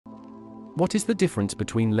What is the difference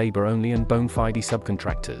between Labour-only and Bonefide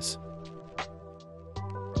subcontractors?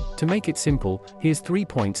 To make it simple, here's 3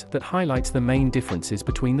 points that highlights the main differences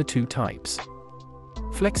between the two types.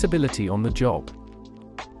 Flexibility on the job.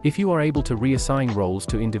 If you are able to reassign roles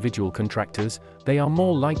to individual contractors, they are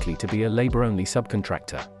more likely to be a Labour-only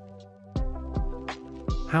subcontractor.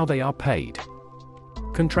 How they are paid.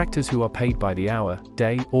 Contractors who are paid by the hour,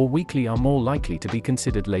 day, or weekly are more likely to be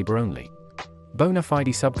considered Labour-only. Bonafide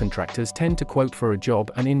subcontractors tend to quote for a job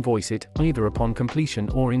and invoice it, either upon completion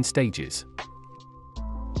or in stages.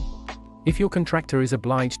 If your contractor is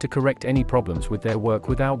obliged to correct any problems with their work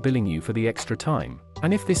without billing you for the extra time,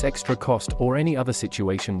 and if this extra cost or any other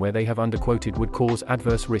situation where they have underquoted would cause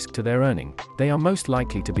adverse risk to their earning, they are most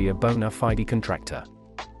likely to be a bona fide contractor.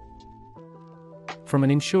 From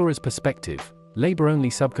an insurer's perspective, Labour-only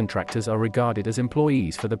subcontractors are regarded as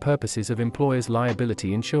employees for the purposes of employer's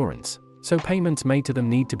liability insurance, so payments made to them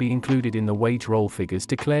need to be included in the wage roll figures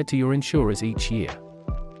declared to your insurers each year.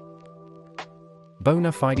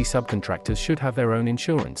 Bona fide subcontractors should have their own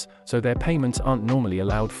insurance, so their payments aren't normally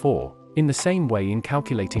allowed for, in the same way in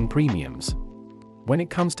calculating premiums. When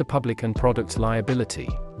it comes to public and products liability,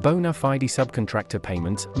 bona fide subcontractor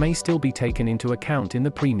payments may still be taken into account in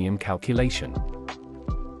the premium calculation.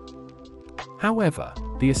 However,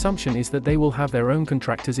 the assumption is that they will have their own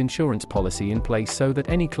contractor's insurance policy in place so that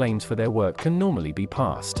any claims for their work can normally be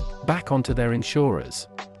passed back onto their insurers.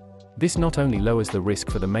 This not only lowers the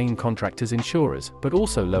risk for the main contractor's insurers, but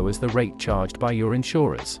also lowers the rate charged by your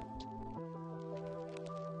insurers.